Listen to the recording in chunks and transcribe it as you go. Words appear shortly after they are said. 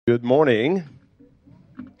Good morning.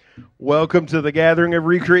 Welcome to the gathering of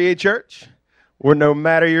Recreate Church, where no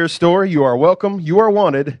matter your story, you are welcome, you are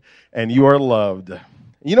wanted, and you are loved.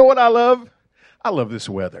 You know what I love? I love this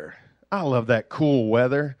weather. I love that cool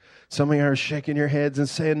weather. Some of you are shaking your heads and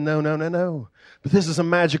saying, no, no, no, no. But this is a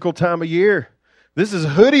magical time of year. This is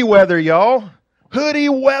hoodie weather, y'all. Hoodie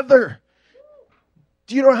weather.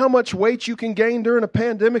 Do you know how much weight you can gain during a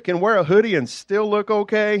pandemic and wear a hoodie and still look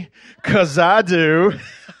okay? 'Cause I do.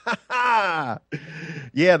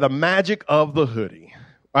 Yeah, the magic of the hoodie.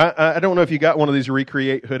 I don't know if you got one of these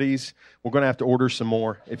Recreate hoodies. We're going to have to order some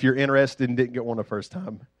more. If you're interested and didn't get one the first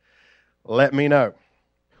time, let me know.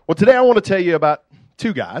 Well, today I want to tell you about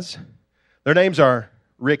two guys. Their names are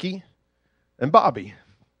Ricky and Bobby.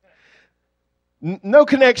 No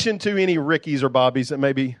connection to any Rickies or Bobbies that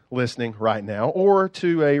may be listening right now, or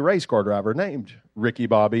to a race car driver named Ricky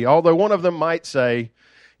Bobby, although one of them might say,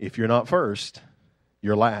 if you're not first,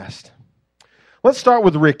 you're last. Let's start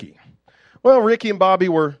with Ricky. Well, Ricky and Bobby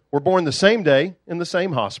were born the same day in the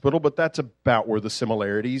same hospital, but that's about where the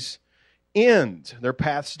similarities end. Their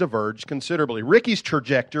paths diverge considerably. Ricky's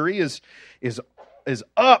trajectory is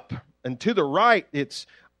up and to the right. It's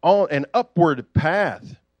on an upward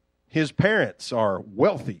path. His parents are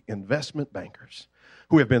wealthy investment bankers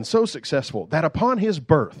who have been so successful that upon his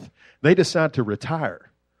birth, they decide to retire,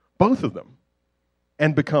 both of them,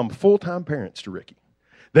 and become full-time parents to Ricky.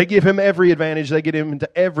 They give him every advantage. They get him into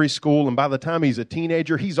every school, and by the time he's a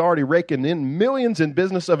teenager, he's already raking in millions in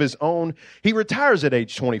business of his own. He retires at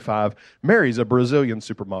age 25, marries a Brazilian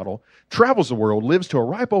supermodel, travels the world, lives to a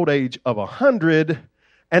ripe old age of 100,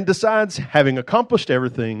 and decides, having accomplished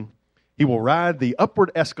everything, he will ride the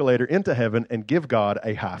upward escalator into heaven and give God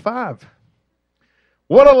a high five.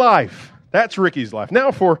 What a life. That's Ricky's life.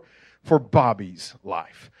 Now for Bobby's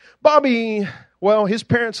life. Bobby, well, his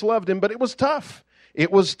parents loved him, but it was tough.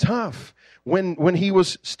 It was tough. When he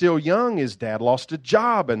was still young, his dad lost a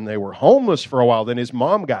job, and they were homeless for a while. Then his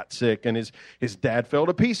mom got sick, and his dad fell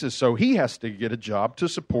to pieces, so he has to get a job to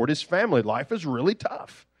support his family. Life is really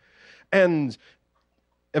tough. And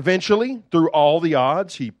eventually, through all the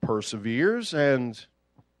odds, he perseveres and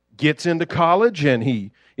gets into college, and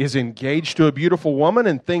he is engaged to a beautiful woman,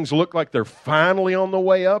 and things look like they're finally on the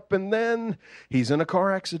way up, and then he's in a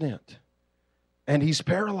car accident, and he's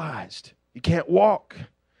paralyzed. He can't walk,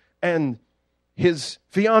 and his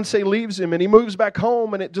fiance leaves him, and he moves back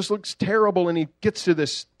home, and it just looks terrible, and he gets to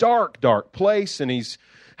this dark, dark place, and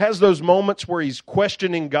has those moments where he's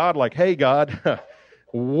questioning God, like, hey, God,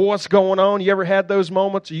 what's going on? You ever had those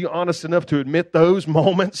moments? Are you honest enough to admit those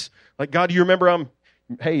moments? Like, God, do you remember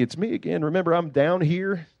hey, it's me again. Remember, I'm down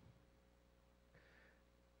here.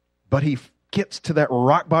 But he gets to that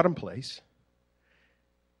rock bottom place,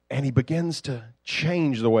 and he begins to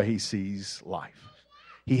change the way he sees life.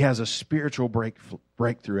 He has a spiritual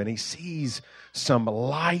breakthrough, and he sees some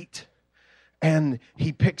light. And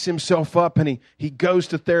he picks himself up, and he goes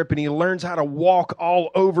to therapy, and he learns how to walk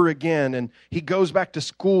all over again. And he goes back to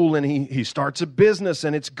school, and he starts a business,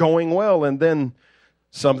 and it's going well. And then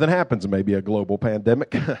something happens, maybe a global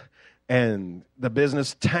pandemic, and the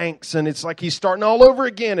business tanks, and it's like he's starting all over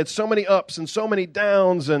again. It's so many ups and so many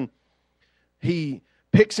downs, and he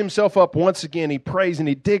picks himself up once again. He prays, and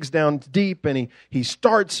he digs down deep, and he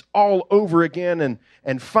starts all over again.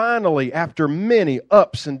 And finally, after many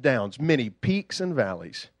ups and downs, many peaks and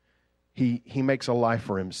valleys, he makes a life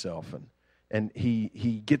for himself, and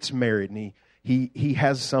he gets married, and he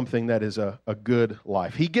has something that is a good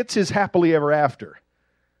life. He gets his happily ever after.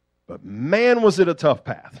 But man, was it a tough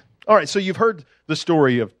path. All right, so you've heard the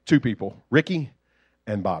story of two people, Ricky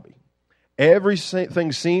and Bobby.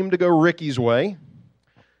 Everything seemed to go Ricky's way,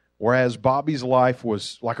 whereas Bobby's life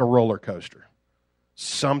was like a roller coaster.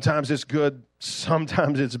 Sometimes it's good,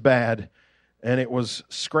 sometimes it's bad, and it was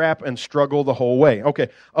scrap and struggle the whole way. Okay,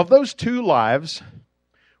 of those two lives,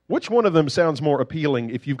 which one of them sounds more appealing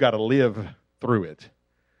if you've got to live through it?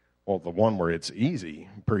 Well, the one where it's easy,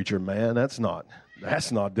 preacher man, that's not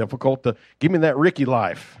difficult. Give me that Ricky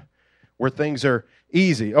life where things are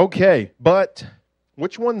easy. Okay, but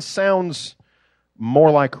which one sounds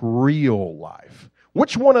more like real life?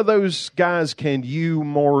 Which one of those guys can you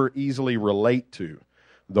more easily relate to?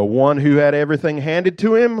 The one who had everything handed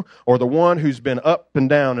to him, or the one who's been up and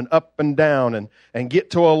down and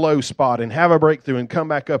get to a low spot and have a breakthrough and come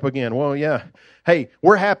back up again? Well, yeah. Hey,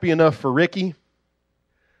 we're happy enough for Ricky,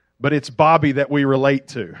 but it's Bobby that we relate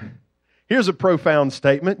to. Here's a profound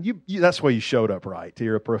statement. That's why you showed up, right, to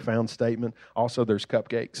hear a profound statement. Also, there's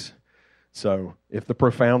cupcakes. So if the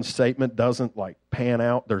profound statement doesn't pan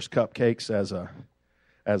out, there's cupcakes as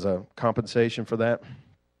a compensation for that.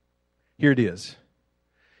 Here it is.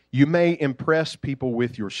 You may impress people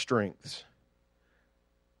with your strengths,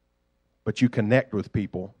 but you connect with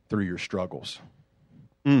people through your struggles.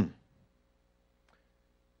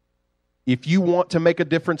 If you want to make a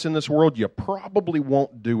difference in this world, you probably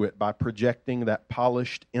won't do it by projecting that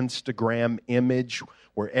polished Instagram image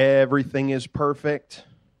where everything is perfect.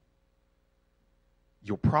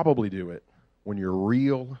 You'll probably do it when you're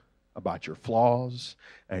real about your flaws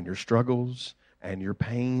and your struggles and your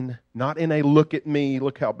pain. Not in a look at me,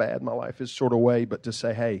 look how bad my life is sort of way, but to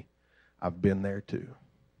say, hey, I've been there too.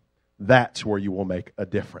 That's where you will make a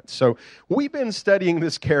difference. So we've been studying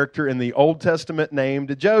this character in the Old Testament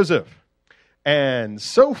named Joseph. And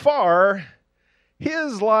so far,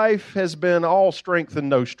 his life has been all strength and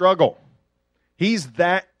no struggle. He's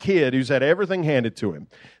that kid who's had everything handed to him.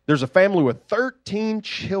 There's a family with 13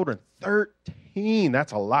 children. 13,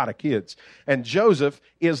 that's a lot of kids. And Joseph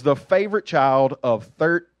is the favorite child of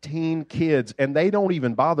 13 kids, and they don't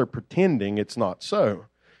even bother pretending it's not so.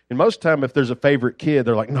 And most of the time, if there's a favorite kid,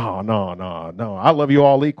 they're like, no, I love you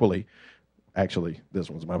all equally. Actually,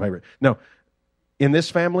 this one's my favorite. No. In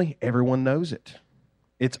this family, everyone knows it.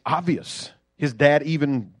 It's obvious. His dad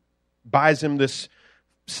even buys him this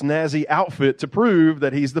snazzy outfit to prove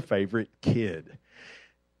that he's the favorite kid.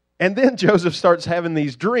 And then Joseph starts having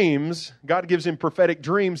these dreams. God gives him prophetic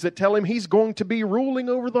dreams that tell him he's going to be ruling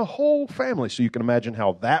over the whole family. So you can imagine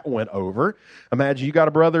how that went over. Imagine you got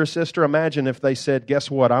a brother or sister. Imagine if they said,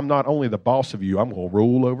 guess what? I'm not only the boss of you, I'm going to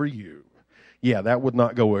rule over you. Yeah, that would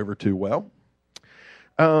not go over too well.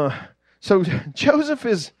 So Joseph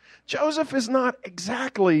is not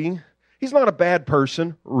exactly, he's not a bad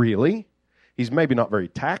person, really. He's maybe not very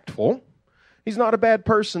tactful. He's not a bad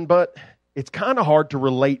person, but it's kind of hard to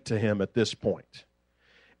relate to him at this point.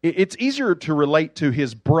 It's easier to relate to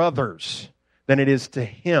his brothers than it is to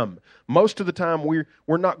him. Most of the time, we're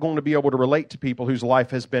not going to be able to relate to people whose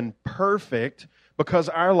life has been perfect because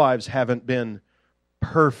our lives haven't been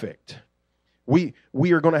perfect. We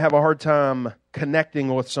are going to have a hard time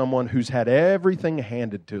connecting with someone who's had everything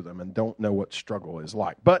handed to them and don't know what struggle is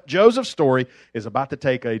like. But Joseph's story is about to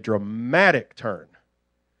take a dramatic turn.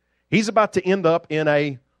 He's about to end up in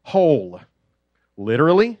a hole,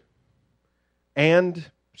 literally and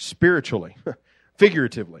spiritually,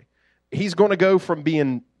 figuratively. He's going to go from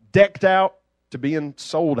being decked out to being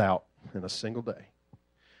sold out in a single day.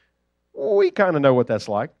 We kind of know what that's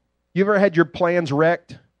like. You ever had your plans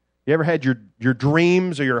wrecked? You ever had your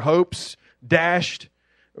dreams or your hopes dashed?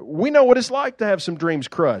 We know what it's like to have some dreams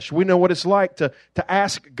crushed. We know what it's like to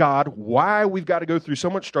ask God why we've got to go through so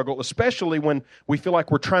much struggle, especially when we feel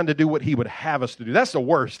like we're trying to do what He would have us to do. That's the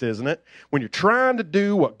worst, isn't it? When you're trying to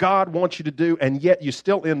do what God wants you to do, and yet you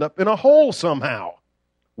still end up in a hole somehow.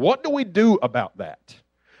 What do we do about that?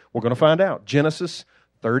 We're going to find out. Genesis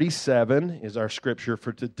 37 is our scripture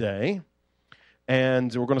for today.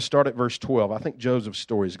 And we're going to start at verse 12. I think Joseph's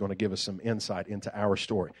story is going to give us some insight into our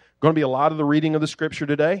story. Going to be a lot of the reading of the Scripture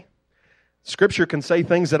today. Scripture can say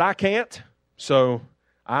things that I can't, so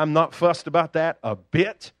I'm not fussed about that a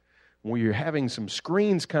bit. We're having some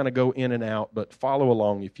screens kind of go in and out, but follow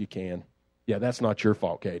along if you can. Yeah, that's not your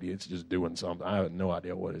fault, Katie. It's just doing something. I have no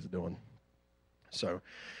idea what it's doing. So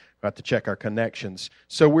we have to check our connections.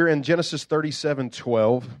 So we're in Genesis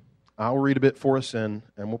 37:12. I'll read a bit for us and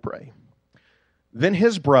we'll pray. Then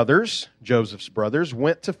his brothers, Joseph's brothers,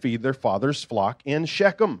 went to feed their father's flock in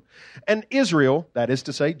Shechem. And Israel, that is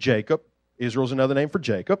to say Jacob, Israel's another name for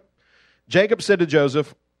Jacob. Jacob said to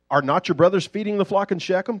Joseph, "Are not your brothers feeding the flock in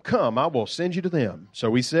Shechem? Come, I will send you to them."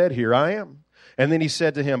 So he said, "Here I am." And then he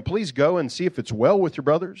said to him, "Please go and see if it's well with your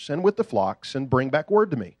brothers and with the flocks, and bring back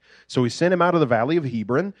word to me." So he sent him out of the valley of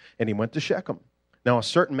Hebron, and he went to Shechem. Now a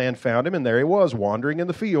certain man found him, and there he was, wandering in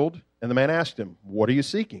the field. And the man asked him, "What are you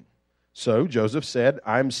seeking?" So Joseph said,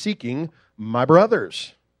 "I'm seeking my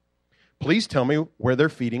brothers. Please tell me where they're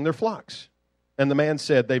feeding their flocks." And the man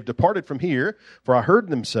said, "They've departed from here, for I heard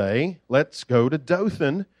them say, 'Let's go to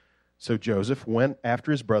Dothan.'" So Joseph went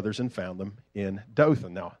after his brothers and found them in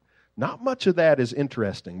Dothan. Now, not much of that is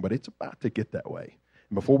interesting, but it's about to get that way.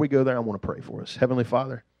 And before we go there, I want to pray for us. Heavenly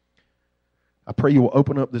Father, I pray you will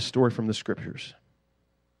open up this story from the Scriptures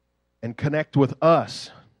and connect with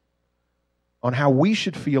us on how we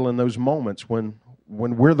should feel in those moments when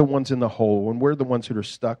we're the ones in the hole, when we're the ones who are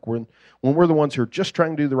stuck, when we're the ones who are just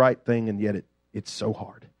trying to do the right thing, and yet it's so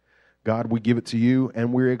hard. God, we give it to you,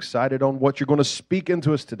 and we're excited on what you're going to speak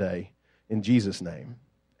into us today. In Jesus' name,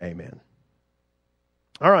 amen.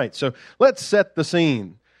 All right, so let's set the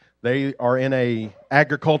scene. They are in a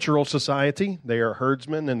agricultural society. They are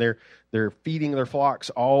herdsmen, and they're feeding their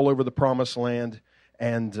flocks all over the promised land.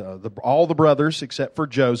 And all the brothers, except for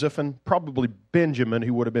Joseph and probably Benjamin,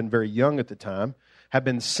 who would have been very young at the time, have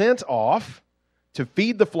been sent off to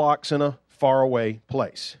feed the flocks in a faraway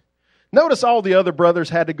place. Notice all the other brothers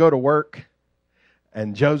had to go to work,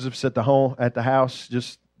 and Joseph's at the house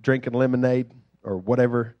just drinking lemonade or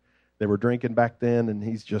whatever they were drinking back then, and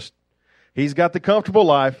he's got the comfortable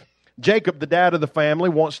life. Jacob, the dad of the family,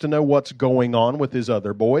 wants to know what's going on with his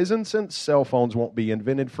other boys, and since cell phones won't be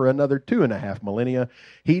invented for another 2.5 millennia,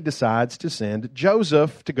 he decides to send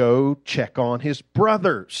Joseph to go check on his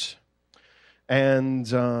brothers. And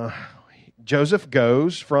Joseph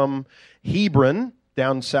goes from Hebron,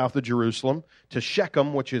 down south of Jerusalem, to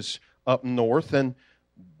Shechem, which is up north, and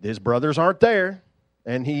his brothers aren't there,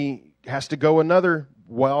 and he has to go another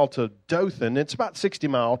while to Dothan. It's about a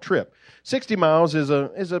 60-mile trip. 60 miles is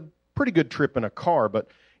a pretty good trip in a car, but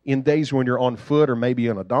in days when you're on foot or maybe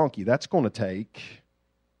on a donkey, that's going to take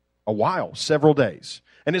a while, several days.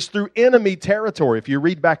 And it's through enemy territory. If you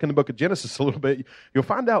read back in the book of Genesis a little bit, you'll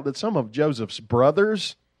find out that some of Joseph's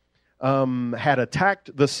brothers had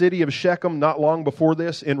attacked the city of Shechem not long before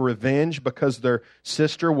this in revenge because their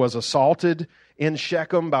sister was assaulted in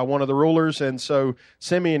Shechem by one of the rulers. And so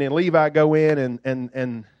Simeon and Levi go in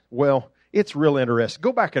and well, it's real interesting.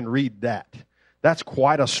 Go back and read that. That's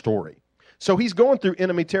quite a story. So he's going through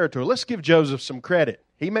enemy territory. Let's give Joseph some credit.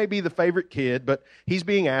 He may be the favorite kid, but he's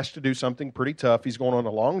being asked to do something pretty tough. He's going on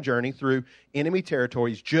a long journey through enemy territory.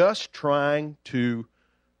 He's just trying to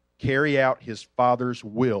carry out his father's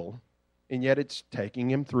will, and yet it's taking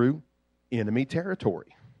him through enemy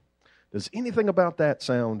territory. Does anything about that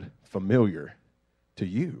sound familiar to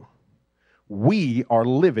you? We are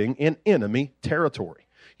living in enemy territory.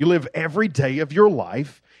 You live every day of your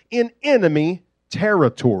life in enemy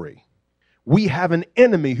territory. We have an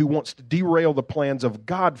enemy who wants to derail the plans of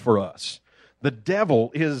God for us. The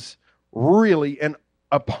devil is really an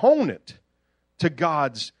opponent to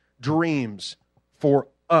God's dreams for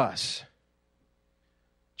us.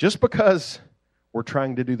 Just because we're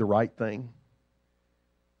trying to do the right thing,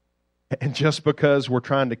 and just because we're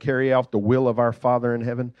trying to carry out the will of our Father in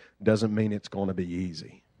heaven, doesn't mean it's going to be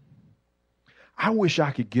easy. I wish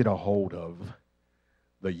I could get a hold of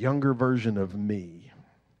the younger version of me.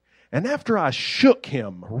 And after I shook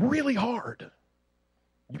him really hard,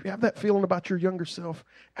 you have that feeling about your younger self?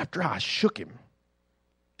 After I shook him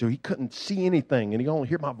till he couldn't see anything and he only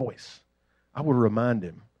hear my voice, I would remind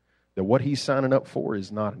him that what he's signing up for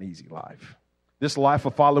is not an easy life. This life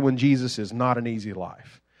of following Jesus is not an easy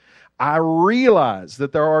life. I realize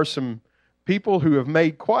that there are some people who have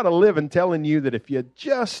made quite a living telling you that if you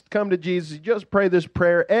just come to Jesus, you just pray this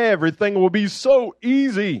prayer, everything will be so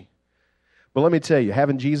easy. But let me tell you,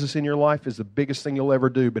 having Jesus in your life is the biggest thing you'll ever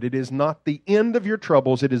do, but it is not the end of your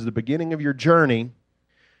troubles. It is the beginning of your journey.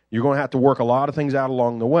 You're going to have to work a lot of things out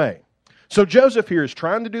along the way. So Joseph here is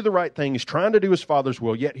trying to do the right thing. He's trying to do his father's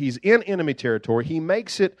will, yet he's in enemy territory. He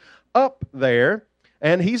makes it up there,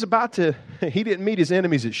 and he didn't meet his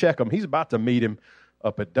enemies at Shechem. He's about to meet him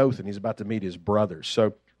up at Dothan. He's about to meet his brothers.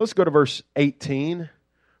 So let's go to verse 18.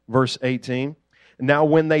 Verse 18. Now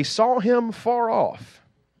when they saw him far off,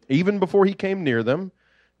 even before he came near them,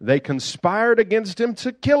 they conspired against him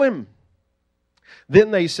to kill him.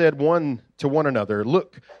 Then they said one to one another,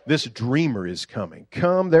 "Look, this dreamer is coming.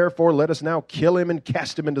 Come, therefore, let us now kill him and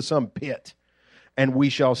cast him into some pit. And we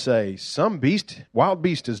shall say, some wild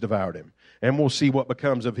beast has devoured him. And we'll see what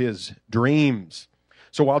becomes of his dreams."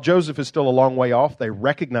 So while Joseph is still a long way off, they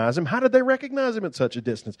recognize him. How did they recognize him at such a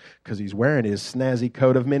distance? Because he's wearing his snazzy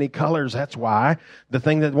coat of many colors. That's why.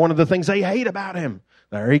 One of the things they hate about him.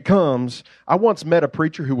 There he comes. I once met a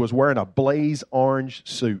preacher who was wearing a blaze orange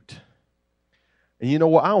suit. And you know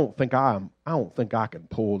what? I don't think I can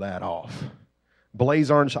pull that off.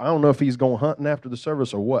 Blaze orange. I don't know if he's going hunting after the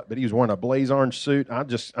service or what, but he was wearing a blaze orange suit. I'm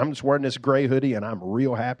just wearing this gray hoodie, and I'm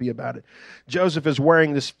real happy about it. Joseph is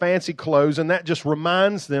wearing this fancy clothes, and that just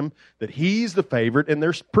reminds them that he's the favorite, and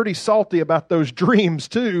they're pretty salty about those dreams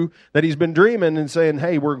too that he's been dreaming and saying,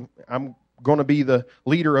 "Hey, I'm going to be the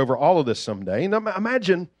leader over all of this someday." And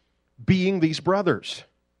imagine being these brothers.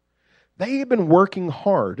 They had been working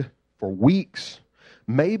hard for weeks,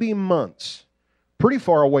 maybe months, pretty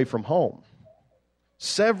far away from home.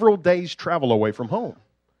 Several days' travel away from home.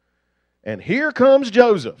 And here comes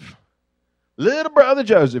Joseph, little brother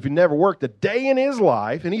Joseph, who never worked a day in his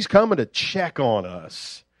life, and he's coming to check on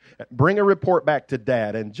us, bring a report back to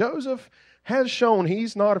Dad. And Joseph has shown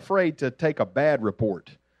he's not afraid to take a bad report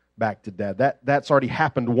back to Dad. That's already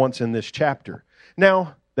happened once in this chapter.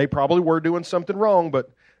 Now, they probably were doing something wrong, but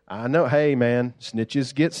I know, hey man,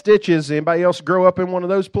 snitches get stitches. Anybody else grow up in one of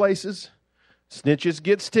those places? Snitches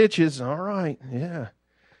get stitches. All right, yeah.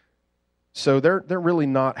 So they're really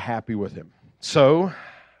not happy with him. So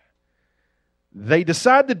they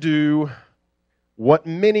decide to do what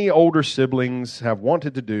many older siblings have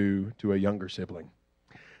wanted to do to a younger sibling.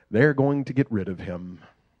 They're going to get rid of him.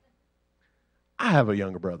 I have a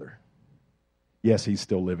younger brother. Yes, he's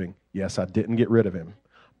still living. Yes, I didn't get rid of him,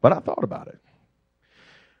 but I thought about it.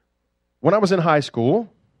 When I was in high school,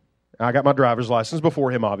 I got my driver's license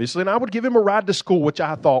before him, obviously, and I would give him a ride to school, which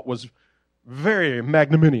I thought was very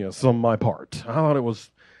magnanimous on my part. I thought it was,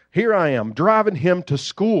 here I am, driving him to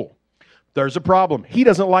school. There's a problem. He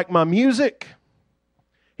doesn't like my music.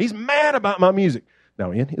 He's mad about my music. Now,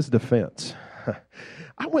 in his defense,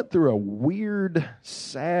 I went through a weird,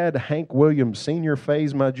 sad Hank Williams senior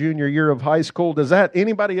phase my junior year of high school. Does that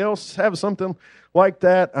anybody else have something like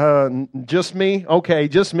that? Just me? Okay,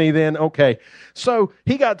 just me then. Okay. So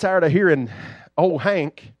he got tired of hearing old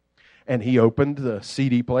Hank, and he opened the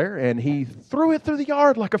CD player, and he threw it through the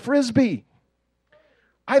yard like a Frisbee.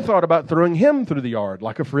 I thought about throwing him through the yard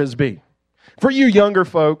like a Frisbee. For you younger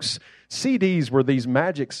folks, CDs were these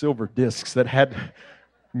magic silver discs that had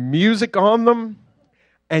music on them,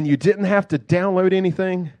 and you didn't have to download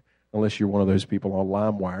anything, unless you're one of those people on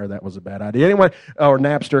LimeWire. That was a bad idea. Anyway, or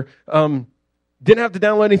Napster. Didn't have to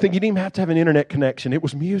download anything. You didn't even have to have an internet connection. It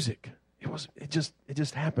was music. It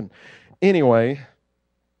just happened. Anyway,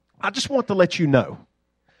 I just want to let you know,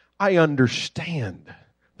 I understand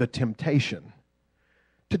the temptation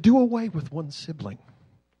to do away with one sibling.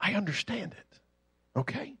 I understand it.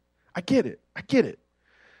 Okay? I get it.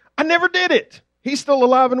 I never did it. He's still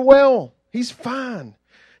alive and well. He's fine.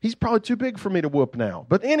 He's probably too big for me to whoop now.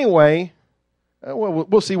 But anyway,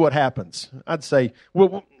 we'll see what happens. I'd say,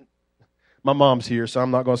 well, my mom's here, so I'm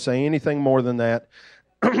not going to say anything more than that.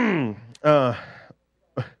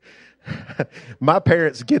 My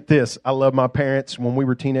parents, get this. I love my parents. When we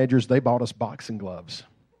were teenagers, they bought us boxing gloves.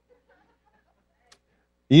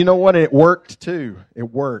 You know what? It worked too. It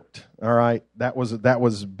worked. All right. That was a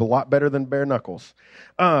lot better than bare knuckles.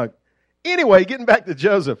 Anyway, getting back to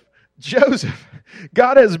Joseph.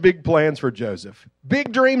 God has big plans for Joseph.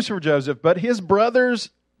 Big dreams for Joseph, but his brothers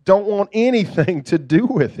don't want anything to do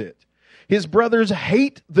with it. His brothers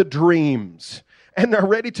hate the dreams, and they're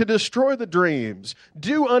ready to destroy the dreams.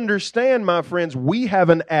 Do understand, my friends, we have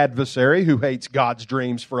an adversary who hates God's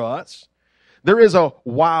dreams for us. There is a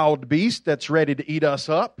wild beast that's ready to eat us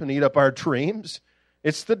up and eat up our dreams.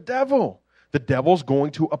 It's the devil. The devil's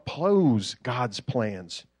going to oppose God's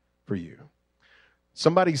plans for you.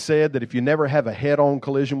 Somebody said that if you never have a head-on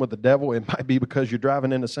collision with the devil, it might be because you're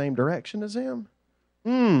driving in the same direction as him.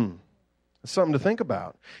 That's something to think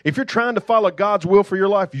about. If you're trying to follow God's will for your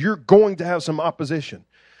life, you're going to have some opposition.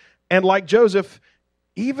 And like Joseph,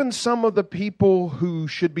 even some of the people who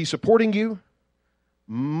should be supporting you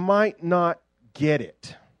might not get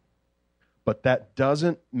it. But that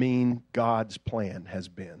doesn't mean God's plan has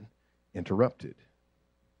been interrupted.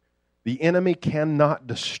 The enemy cannot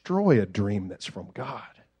destroy a dream that's from God.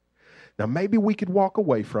 Now, maybe we could walk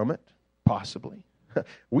away from it, possibly.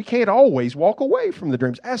 We can't always walk away from the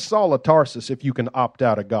dreams. Ask Saul of Tarsus if you can opt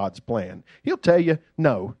out of God's plan. He'll tell you,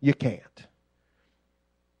 no, you can't.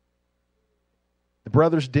 The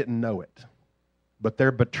brothers didn't know it, but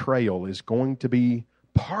their betrayal is going to be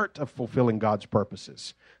part of fulfilling God's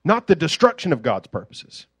purposes, not the destruction of God's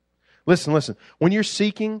purposes. Listen. When you're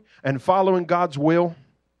seeking and following God's will,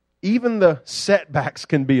 even the setbacks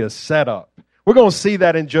can be a setup. We're going to see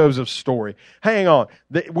that in Joseph's story. Hang on.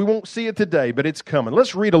 We won't see it today, but it's coming.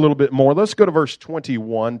 Let's read a little bit more. Let's go to verse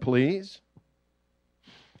 21, please.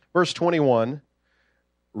 Verse 21.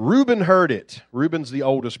 Reuben heard it. Reuben's the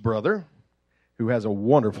oldest brother who has a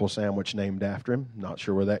wonderful sandwich named after him. Not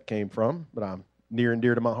sure where that came from, but I'm near and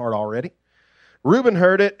dear to my heart already. Reuben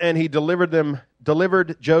heard it, and he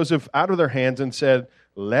delivered Joseph out of their hands and said,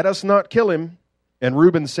 "Let us not kill him." And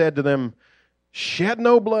Reuben said to them, "Shed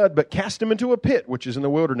no blood, but cast him into a pit, which is in the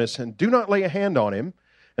wilderness, and do not lay a hand on him."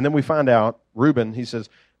 And then we find out, Reuben, he says,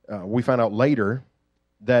 we find out later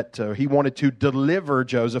that he wanted to deliver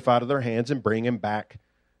Joseph out of their hands and bring him back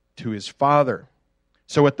to his father.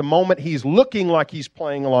 So at the moment, he's looking like he's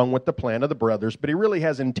playing along with the plan of the brothers, but he really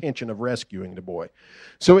has intention of rescuing the boy.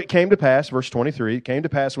 So it came to pass, verse 23, it came to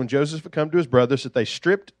pass when Joseph had come to his brothers that they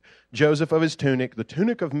stripped Joseph of his tunic, the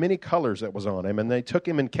tunic of many colors that was on him, and they took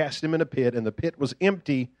him and cast him in a pit, and the pit was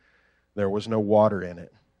empty. There was no water in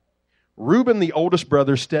it. Reuben, the oldest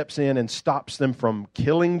brother, steps in and stops them from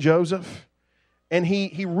killing Joseph. And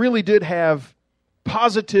he really did have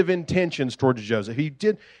positive intentions towards Joseph.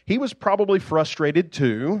 He was probably frustrated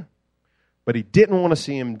too, but he didn't want to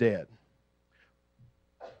see him dead.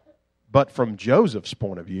 But from Joseph's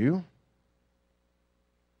point of view,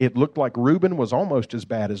 it looked like Reuben was almost as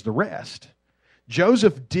bad as the rest.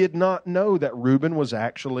 Joseph did not know that Reuben was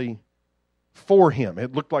actually for him.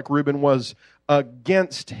 It looked like Reuben was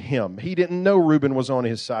against him. He didn't know Reuben was on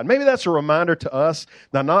his side. Maybe that's a reminder to us.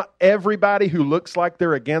 Now, not everybody who looks like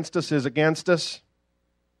they're against us is against us.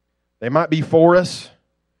 They might be for us.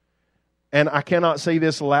 And I cannot say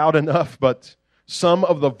this loud enough, but some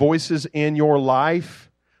of the voices in your life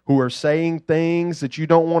who are saying things that you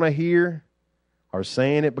don't want to hear are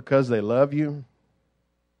saying it because they love you.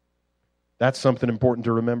 That's something important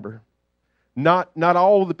to remember. Not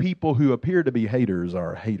all the people who appear to be haters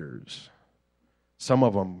are haters. Some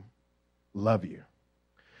of them love you.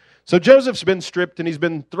 So Joseph's been stripped and he's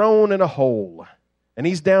been thrown in a hole. And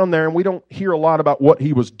he's down there and we don't hear a lot about what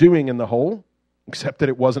he was doing in the hole, except that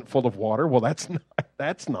it wasn't full of water. Well, that's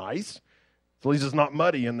nice. At least it's not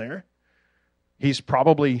muddy in there. He's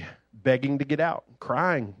probably begging to get out,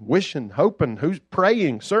 crying, wishing, hoping, who's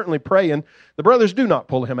praying, certainly praying. The brothers do not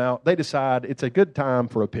pull him out. They decide it's a good time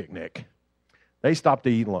for a picnic. They stop to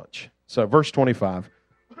eat lunch. So verse 25.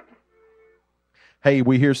 Hey,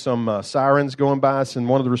 we hear some sirens going by us, and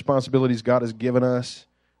one of the responsibilities God has given us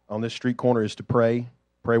on this street corner is to pray.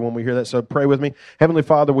 Pray when we hear that. So pray with me. Heavenly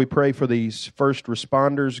Father, we pray for these first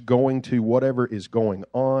responders going to whatever is going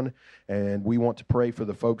on. And we want to pray for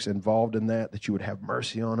the folks involved in that you would have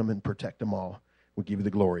mercy on them and protect them all. We give you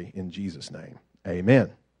the glory in Jesus' name.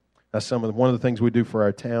 Amen. That's one of the things we do for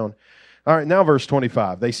our town. All right, now verse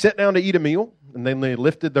 25. They sat down to eat a meal, and then they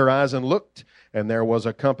lifted their eyes and looked, and there was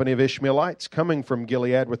a company of Ishmaelites coming from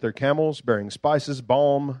Gilead with their camels, bearing spices,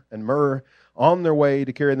 balm, and myrrh, on their way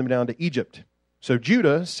to carry them down to Egypt. So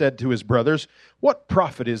Judah said to his brothers, "What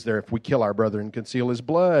profit is there if we kill our brother and conceal his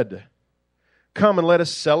blood? Come and let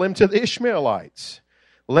us sell him to the Ishmaelites.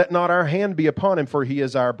 Let not our hand be upon him, for he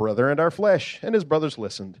is our brother and our flesh." And his brothers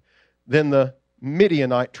listened. Then the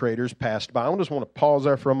Midianite traders passed by. I just want to pause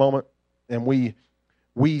there for a moment. And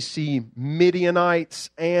we see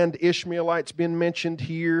Midianites and Ishmaelites being mentioned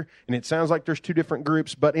here. And it sounds like there's two different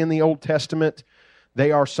groups. But in the Old Testament,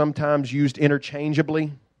 they are sometimes used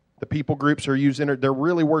interchangeably. The people groups are used. There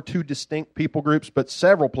really were two distinct people groups, but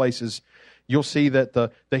several places you'll see that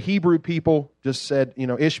the Hebrew people just said,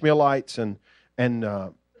 Ishmaelites and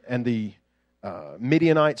the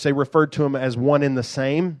Midianites, they referred to them as one in the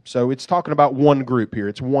same. So it's talking about one group here.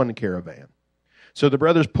 It's one caravan. So the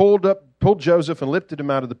brothers pulled Joseph and lifted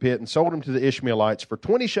him out of the pit and sold him to the Ishmaelites for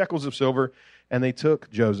 20 shekels of silver, and they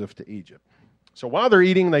took Joseph to Egypt. So while they're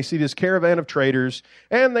eating, they see this caravan of traders,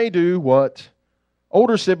 and they do what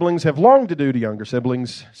older siblings have longed to do to younger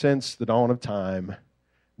siblings since the dawn of time.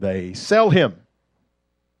 They sell him.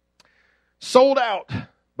 Sold out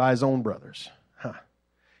by his own brothers.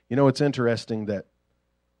 It's interesting that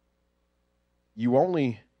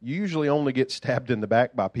you usually only get stabbed in the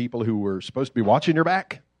back by people who were supposed to be watching your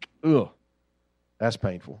back. Ugh, that's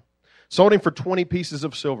painful. Sold him for 20 pieces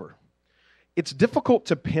of silver. It's difficult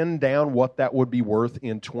to pin down what that would be worth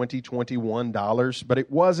in 2021 dollars, but it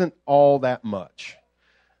wasn't all that much.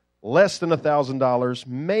 Less than $1,000,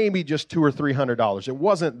 maybe just $200 or $300. It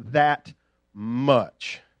wasn't that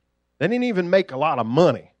much. They didn't even make a lot of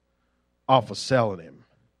money off of selling him.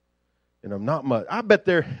 Not much. I bet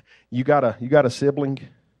you got a sibling.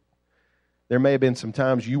 There may have been some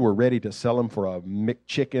times you were ready to sell him for a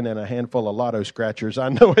McChicken and a handful of lotto scratchers. I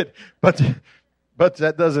know it, but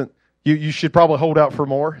that doesn't. You should probably hold out for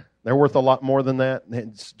more. They're worth a lot more than that.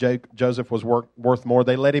 Joseph was worth more.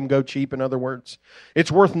 They let him go cheap, in other words.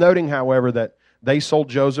 It's worth noting, however, that they sold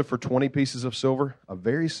Joseph for 20 pieces of silver, a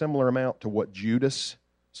very similar amount to what Judas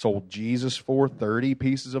sold Jesus for, 30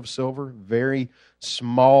 pieces of silver. Very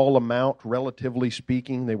small amount, relatively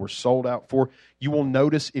speaking, they were sold out for. You will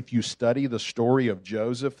notice if you study the story of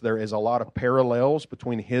Joseph, there is a lot of parallels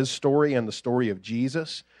between his story and the story of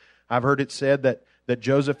Jesus. I've heard it said that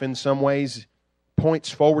Joseph in some ways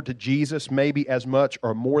points forward to Jesus maybe as much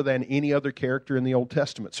or more than any other character in the Old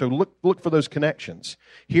Testament. So look for those connections.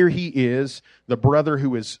 Here he is, the brother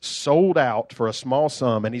who is sold out for a small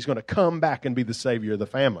sum, and he's going to come back and be the Savior of the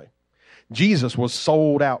family. Jesus was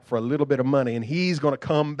sold out for a little bit of money, and he's going to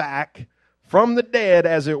come back from the dead,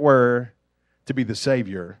 as it were, to be the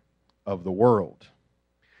Savior of the world.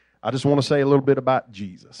 I just want to say a little bit about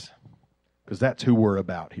Jesus, because that's who we're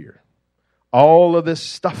about here. All of this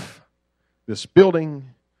stuff, this building,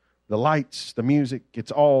 the lights, the music,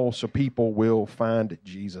 it's all so people will find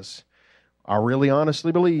Jesus. I really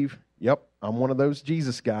honestly believe, I'm one of those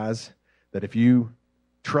Jesus guys, that if you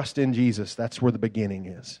trust in Jesus, that's where the beginning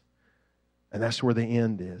is. And that's where the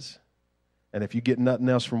end is. And if you get nothing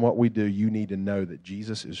else from what we do, you need to know that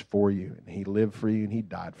Jesus is for you, and He lived for you, and He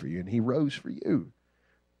died for you, and He rose for you.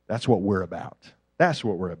 That's what we're about. That's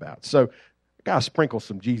what we're about. So I got to sprinkle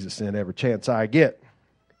some Jesus in every chance I get.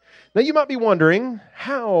 Now you might be wondering,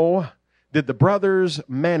 how did the brothers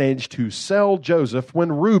manage to sell Joseph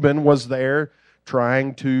when Reuben was there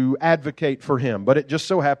trying to advocate for him? But it just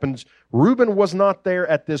so happens Reuben was not there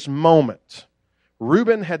at this moment.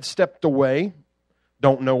 Reuben had stepped away.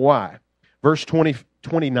 Don't know why. Verse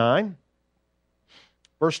 29.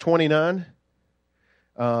 Verse 29.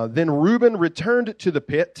 Then Reuben returned to the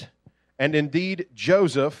pit, and indeed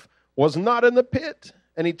Joseph was not in the pit.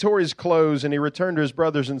 And he tore his clothes, and he returned to his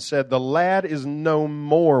brothers and said, "The lad is no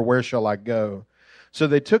more. Where shall I go?" So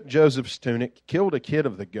they took Joseph's tunic, killed a kid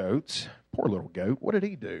of the goats. Poor little goat. What did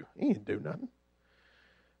he do? He didn't do nothing.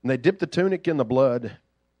 And they dipped the tunic in the blood.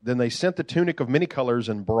 Then they sent the tunic of many colors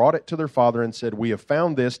and brought it to their father and said, "We have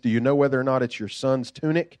found this. Do you know whether or not it's your son's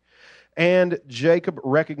tunic?" And Jacob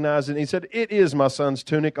recognized it, and he said, "It is my son's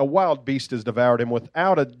tunic. A wild beast has devoured him.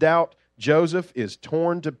 Without a doubt, Joseph is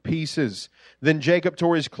torn to pieces." Then Jacob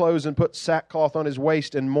tore his clothes and put sackcloth on his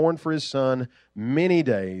waist and mourned for his son many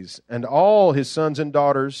days. And all his sons and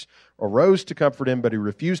daughters arose to comfort him, but he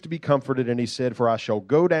refused to be comforted. And he said, "For I shall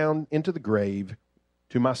go down into the grave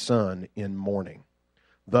to my son in mourning."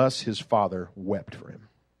 Thus his father wept for him.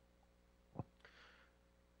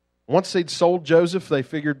 Once they'd sold Joseph, they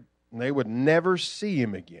figured they would never see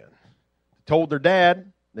him again. They told their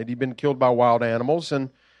dad that he'd been killed by wild animals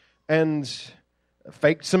and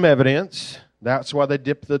faked some evidence. That's why they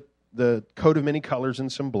dipped the coat of many colors in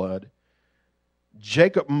some blood.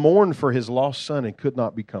 Jacob mourned for his lost son and could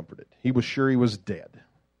not be comforted. He was sure he was dead.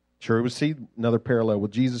 Sure he was, see, another parallel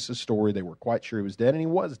with Jesus' story. They were quite sure he was dead, and he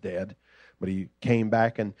was dead. But he came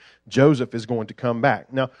back, and Joseph is going to come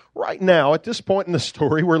back. Now, right now, at this point in the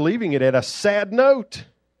story, we're leaving it at a sad note.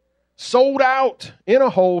 Sold out, in a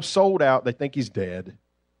hole, sold out. They think he's dead.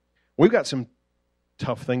 We've got some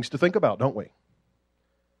tough things to think about, don't we?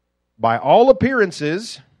 By all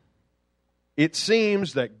appearances, it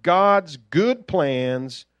seems that God's good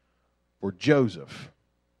plans for Joseph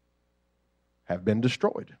have been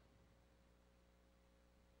destroyed.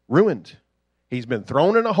 Ruined. He's been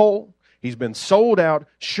thrown in a hole. He's been sold out.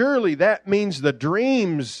 Surely that means the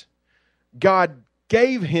dreams God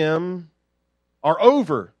gave him are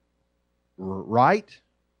over. Right?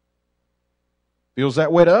 Feels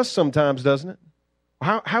that way to us sometimes, doesn't it?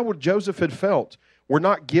 How would Joseph have felt? We're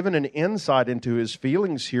not given an insight into his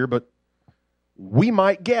feelings here, but we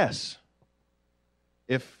might guess.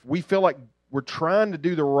 If we feel like we're trying to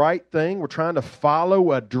do the right thing, we're trying to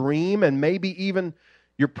follow a dream, and maybe even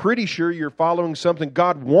you're pretty sure you're following something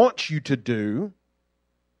God wants you to do,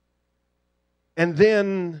 and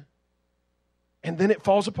then it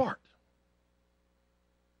falls apart.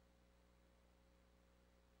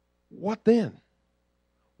 What then?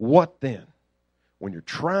 What then? When you're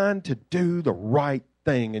trying to do the right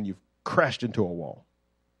thing and you've crashed into a wall,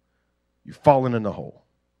 you've fallen in the hole,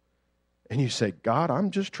 and you say, "God,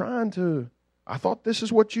 I'm just I thought this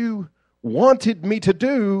is what you wanted me to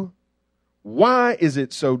do. Why is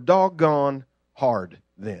it so doggone hard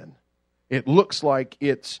then? It looks like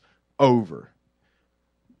it's over."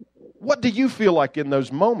 What do you feel like in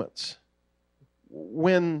those moments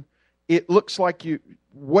when it looks like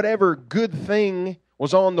whatever good thing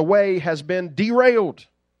was on the way has been derailed?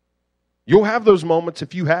 You'll have those moments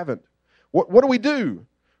if you haven't. What do we do?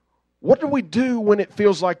 What do we do when it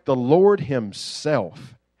feels like the Lord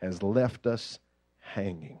Himself has left us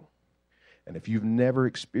hanging? And if you've never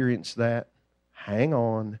experienced that, hang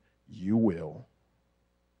on, you will.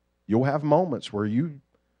 You'll have moments where you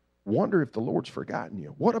wonder if the Lord's forgotten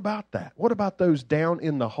you. What about that? What about those down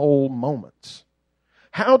in the hole moments?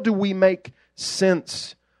 How do we make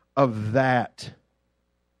sense of that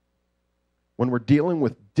when we're dealing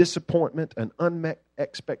with disappointment and unmet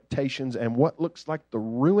expectations and what looks like the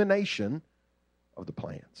ruination of the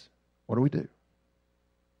plans? What do we do?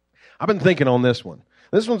 I've been thinking on this one.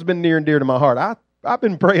 This one's been near and dear to my heart. I've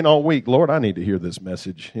been praying all week, "Lord, I need to hear this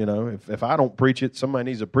message. You know, if I don't preach it,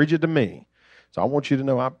 somebody needs to preach it to me." So I want you to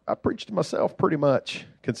know I preach to myself pretty much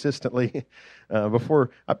consistently. Before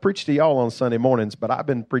I preach to y'all on Sunday mornings, but I've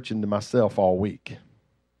been preaching to myself all week.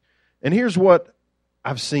 And here's what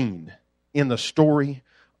I've seen in the story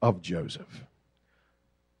of Joseph.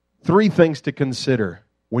 3 things to consider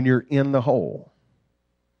when you're in the hole.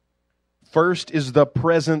 First is the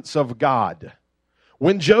presence of God.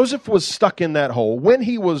 When Joseph was stuck in that hole, when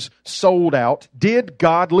he was sold out, did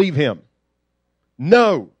God leave him?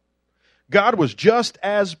 No. God was just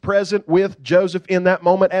as present with Joseph in that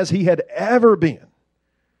moment as He had ever been.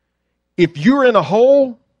 If you're in a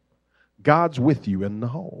hole, God's with you in the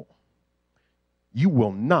hole. You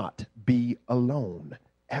will not be alone,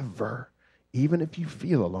 ever. Even if you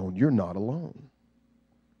feel alone, you're not alone.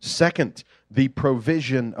 Second, the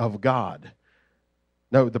provision of God.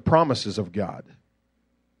 No, the promises of God.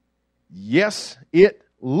 Yes, it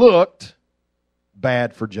looked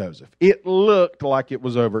bad for Joseph. It looked like it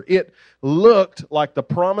was over. It looked like the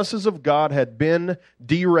promises of God had been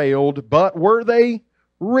derailed, but were they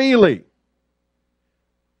really?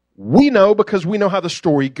 We know because we know how the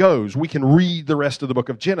story goes. We can read the rest of the book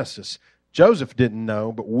of Genesis. Joseph didn't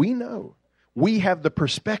know, but we know. We have the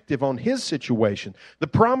perspective on his situation. The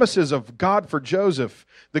promises of God for Joseph,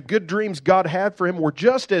 the good dreams God had for him were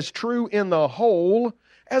just as true in the whole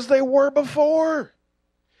as they were before.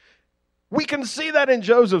 We can see that in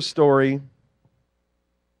Joseph's story,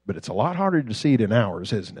 but it's a lot harder to see it in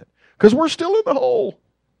ours, isn't it? Because we're still in the hole.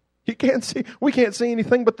 We can't see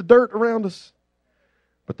anything but the dirt around us.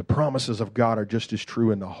 But the promises of God are just as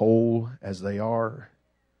true in the hole as they are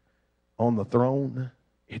on the throne.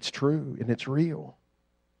 It's true and it's real.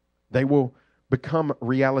 They will become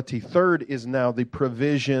reality. Third is now the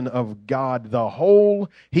provision of God. The hole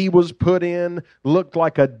he was put in looked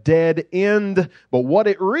like a dead end, but what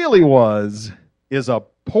it really was is a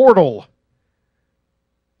portal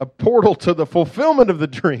to the fulfillment of the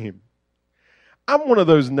dream. I'm one of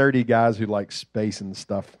those nerdy guys who likes space and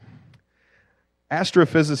stuff.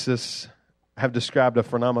 Astrophysicists have described a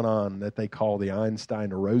phenomenon that they call the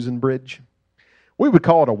Einstein-Rosen bridge. We would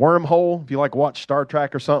call it a wormhole. If you watch Star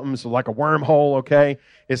Trek or something, it's like a wormhole, okay?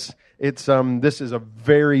 This is a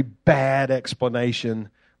very bad explanation,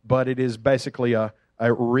 but it is basically a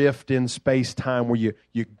rift in space-time where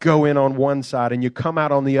you go in on one side and you come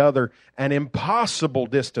out on the other an impossible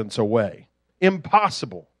distance away.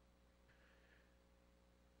 Impossible.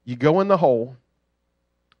 You go in the hole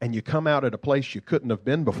and you come out at a place you couldn't have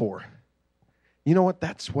been before. You know what?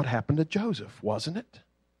 That's what happened to Joseph, wasn't it?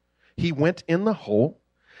 He went in the hole,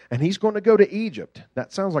 and he's going to go to Egypt.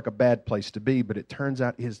 That sounds like a bad place to be, but it turns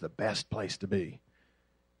out is the best place to be.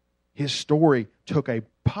 His story took a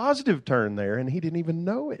positive turn there, and he didn't even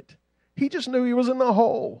know it. He just knew he was in the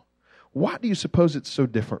hole. Why do you suppose it's so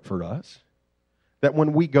different for us? That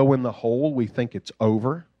when we go in the hole, we think it's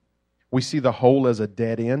over. We see the hole as a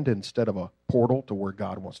dead end instead of a portal to where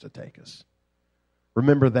God wants to take us.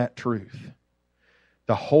 Remember that truth.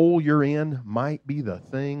 The hole you're in might be the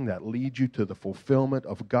thing that leads you to the fulfillment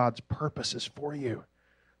of God's purposes for you.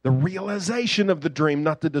 The realization of the dream,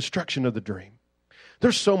 not the destruction of the dream.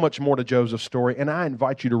 There's so much more to Joseph's story, and I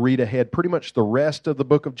invite you to read ahead. Pretty much the rest of the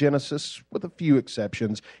book of Genesis, with a few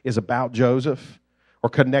exceptions, is about Joseph or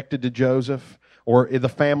connected to Joseph or the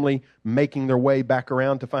family making their way back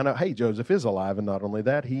around to find out, hey, Joseph is alive, and not only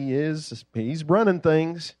that, he's running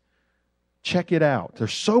things. Check it out.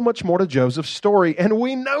 There's so much more to Joseph's story, and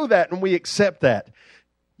we know that, and we accept that.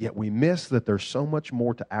 Yet we miss that there's so much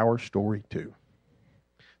more to our story, too.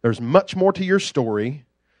 There's much more to your story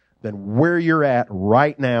than where you're at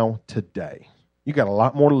right now, today. You got a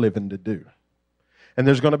lot more living to do. And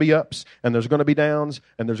there's going to be ups, and there's going to be downs,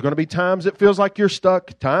 and there's going to be times it feels like you're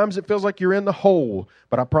stuck, times it feels like you're in the hole.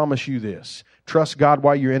 But I promise you this, trust God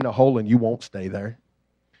while you're in the hole, and you won't stay there.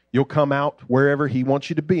 You'll come out wherever He wants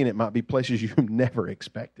you to be, and it might be places you never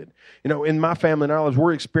expected. You know, in my family and our lives,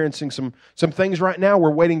 we're experiencing some things right now.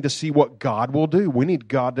 We're waiting to see what God will do. We need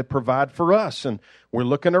God to provide for us, and we're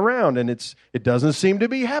looking around, and it doesn't seem to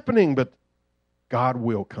be happening, but God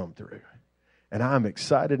will come through. And I'm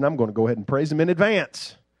excited, and I'm going to go ahead and praise Him in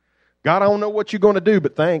advance. God, I don't know what you're going to do,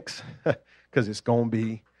 but thanks, because it's going to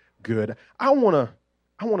be good. I want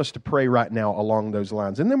us to pray right now along those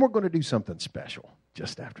lines, and then we're going to do something special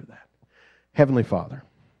just after that. Heavenly Father,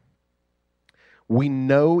 we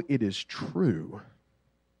know it is true.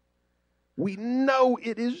 We know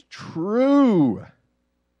it is true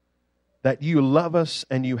that you love us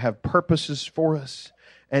and you have purposes for us.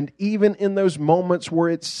 And even in those moments where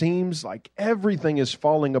it seems like everything is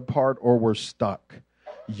falling apart or we're stuck,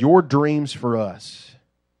 your dreams for us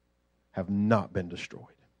have not been destroyed.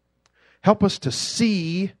 Help us to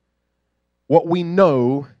see what we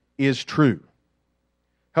know is true.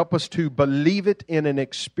 Help us to believe it in an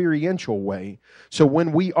experiential way. So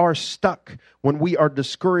when we are stuck, when we are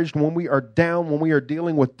discouraged, when we are down, when we are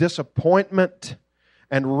dealing with disappointment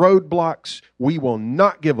and roadblocks, we will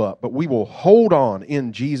not give up, but we will hold on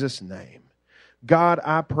in Jesus' name. God,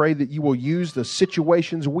 I pray that you will use the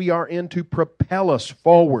situations we are in to propel us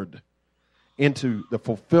forward into the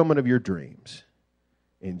fulfillment of your dreams.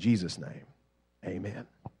 In Jesus' name, amen.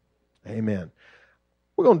 Amen.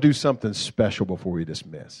 We're going to do something special before we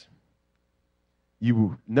dismiss.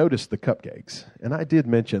 you noticed the cupcakes, and I did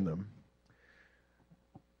mention them.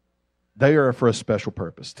 They are for a special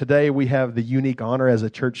purpose. Today we have the unique honor as a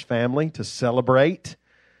church family to celebrate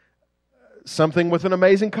something with an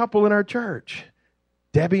amazing couple in our church.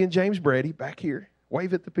 Debbie and James Brady back here.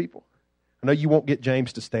 Wave at the people. I know you won't get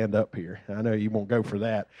James to stand up here. I know you won't go for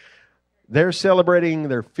that. They're celebrating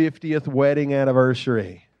their 50th wedding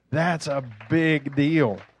anniversary. That's a big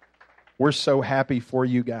deal. We're so happy for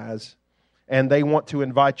you guys. And they want to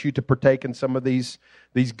invite you to partake in some of these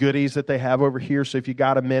goodies that they have over here. So if you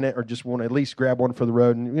got a minute or just want to at least grab one for the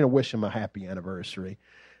road and wish them a happy anniversary.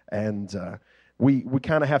 And we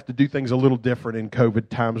kind of have to do things a little different in COVID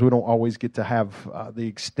times. We don't always get to have the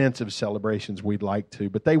extensive celebrations we'd like to,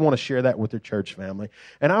 but they want to share that with their church family.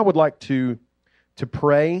 And I would like to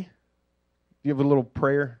pray. Give a little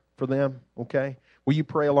prayer for them, okay? Will you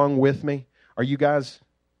pray along with me? Are you guys?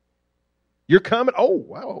 You're coming? Oh,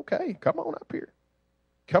 wow, okay. Come on up here.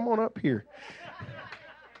 Come on up here.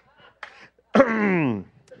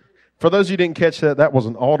 For those of you who didn't catch that, that was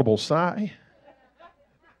an audible sigh.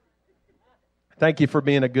 Thank you for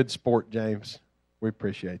being a good sport, James. We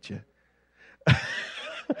appreciate you.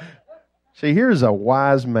 See, here's a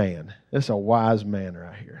wise man. This is a wise man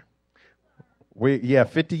right here.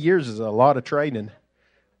 50 years is a lot of training.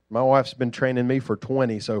 My wife's been training me for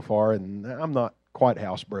 20 so far, and I'm not quite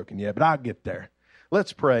housebroken yet, but I'll get there.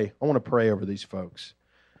 Let's pray. I want to pray over these folks.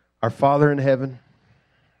 Our Father in heaven,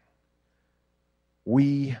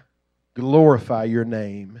 we glorify your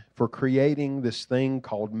name for creating this thing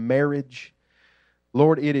called marriage.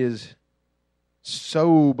 Lord, it is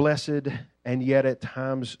so blessed and yet at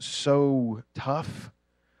times so tough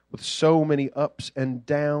with so many ups and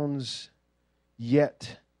downs,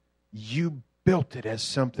 yet you built it as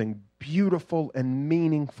something beautiful and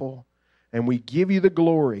meaningful, and we give you the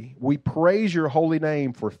glory. We praise your holy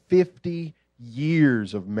name for 50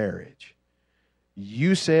 years of marriage.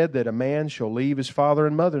 You said that a man shall leave his father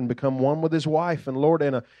and mother and become one with his wife, and Lord,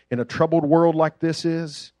 in a troubled world like this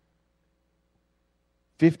is,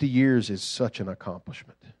 50 years is such an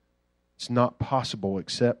accomplishment. It's not possible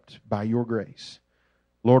except by your grace.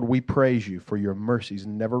 Lord, we praise you for your mercies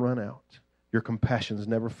never run out. Your compassions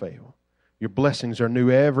never fail. Your blessings are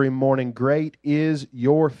new every morning. Great is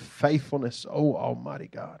your faithfulness, O Almighty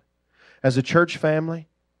God. As a church family,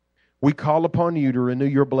 we call upon you to renew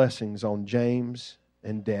your blessings on James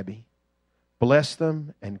and Debbie. Bless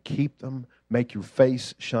them and keep them. Make your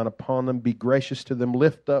face shine upon them. Be gracious to them.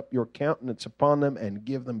 Lift up your countenance upon them and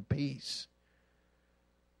give them peace.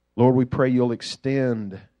 Lord, we pray you'll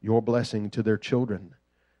extend your blessing to their children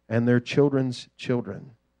and their children's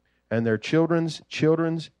children and their children's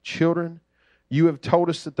children's children. You have told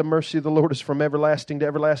us that the mercy of the Lord is from everlasting to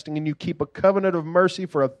everlasting, and you keep a covenant of mercy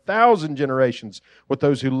for 1,000 generations with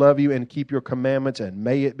those who love you and keep your commandments, and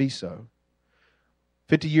may it be so.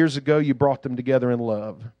 50 years ago, you brought them together in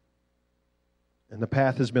love, and the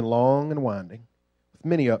path has been long and winding, with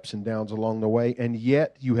many ups and downs along the way, and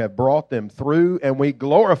yet you have brought them through, and we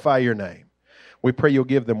glorify your name. We pray you'll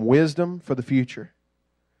give them wisdom for the future,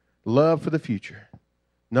 love for the future.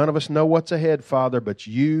 None of us know what's ahead, Father, but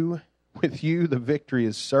you. With you, the victory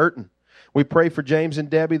is certain. We pray for James and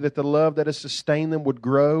Debbie that the love that has sustained them would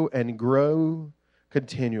grow and grow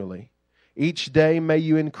continually. Each day, may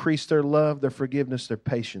you increase their love, their forgiveness, their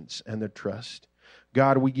patience, and their trust.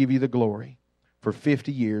 God, we give you the glory for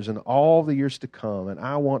 50 years and all the years to come. And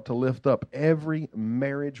I want to lift up every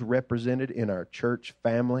marriage represented in our church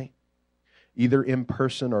family, either in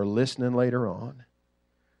person or listening later on,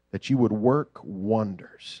 that you would work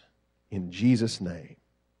wonders in Jesus' name.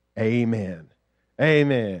 Amen.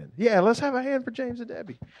 Amen. Yeah, let's have a hand for James and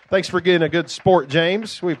Debbie. Thanks for getting a good sport,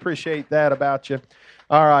 James. We appreciate that about you.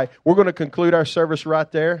 All right, we're going to conclude our service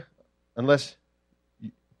right there. Unless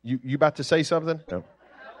you about to say something? No.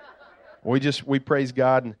 We praise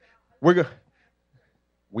God, and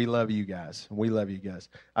we love you guys. We love you guys.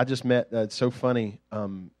 I just met. It's so funny.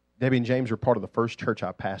 Debbie and James were part of the first church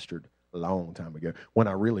I pastored a long time ago, when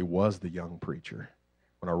I really was the young preacher.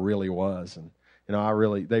 When I really was, and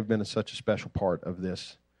they've been such a special part of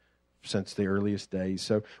this since the earliest days.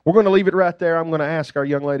 So we're going to leave it right there. I'm going to ask our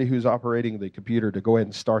young lady who's operating the computer to go ahead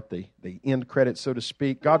and start the end credits, so to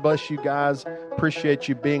speak. God bless you guys. Appreciate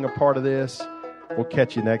you being a part of this. We'll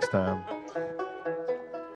catch you next time.